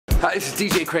Hi, this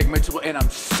is DJ Craig Mitchell, and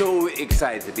I'm so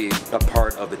excited to be a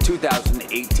part of the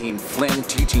 2018 Flynn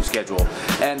teaching schedule.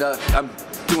 And I'm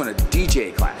doing a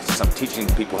DJ class. I'm teaching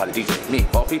people how to DJ. Me,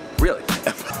 all people, really.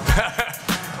 The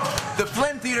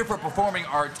Flynn Theater for Performing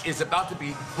Arts is about to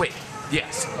be, wait,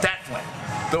 yes, that Flynn.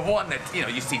 The one that,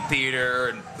 you see theater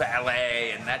and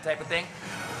ballet and that type of thing.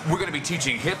 We're going to be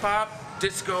teaching hip-hop,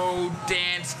 disco,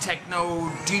 dance,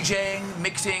 techno, DJing,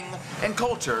 mixing, and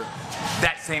culture.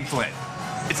 That same Flynn.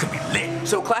 It's gonna be lit.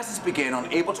 So classes begin on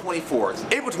April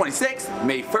 24th, April 26th,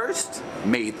 May 1st,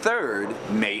 May 3rd,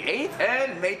 May 8th,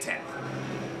 and May 10th.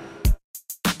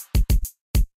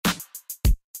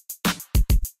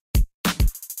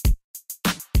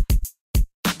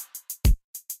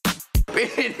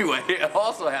 Anyway, I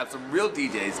also have some real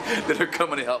DJs that are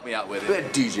coming to help me out with it. We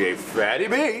have DJ Fatty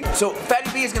B. So Fatty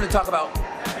B is gonna talk about,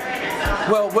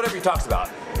 well, whatever he talks about.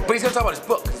 But he's gonna talk about his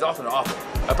book, he's also an author,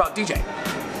 about DJing.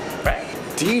 Right?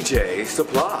 DJ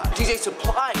Supply. DJ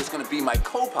Supply is going to be my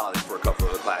co-pilot for a couple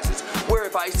of the classes, where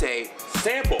if I say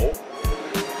sample,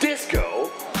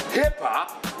 disco,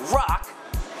 hip-hop, rock,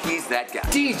 he's that guy.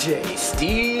 DJ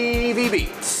Stevie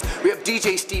Beats. We have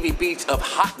DJ Stevie Beats of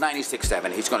Hot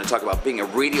 96.7. He's going to talk about being a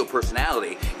radio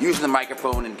personality, using the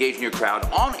microphone, engaging your crowd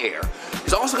on air.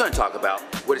 He's also going to talk about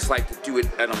what it's like to do it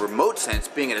in a remote sense,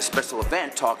 being at a special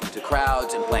event, talking to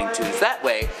crowds and playing tunes that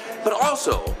way. But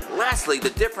also, lastly,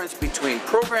 the difference between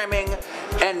programming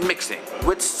and mixing,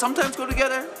 which sometimes go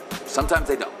together, sometimes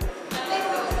they don't.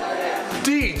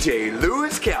 DJ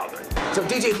Louis Calderon. So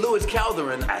DJ Louis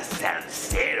Calderon, a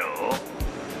salsero,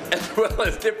 as well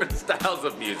as different styles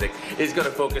of music, is going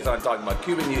to focus on talking about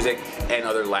Cuban music and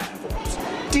other Latin forms.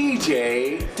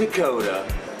 DJ Dakota.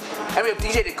 And we have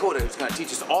DJ Dakota who's going to teach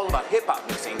us all about hip-hop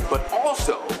mixing, but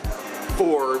also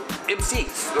for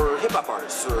MCs or hip-hop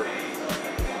artists or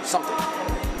something.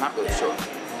 Not really sure.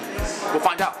 We'll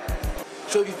find out.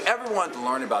 So if you've ever wanted to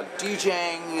learn about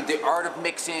DJing, the art of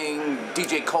mixing,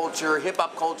 DJ culture,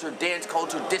 hip-hop culture, dance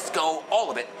culture, disco, all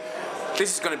of it,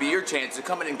 this is going to be your chance to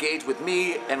come and engage with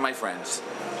me and my friends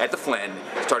at the Flynn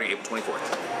starting April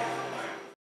 24th.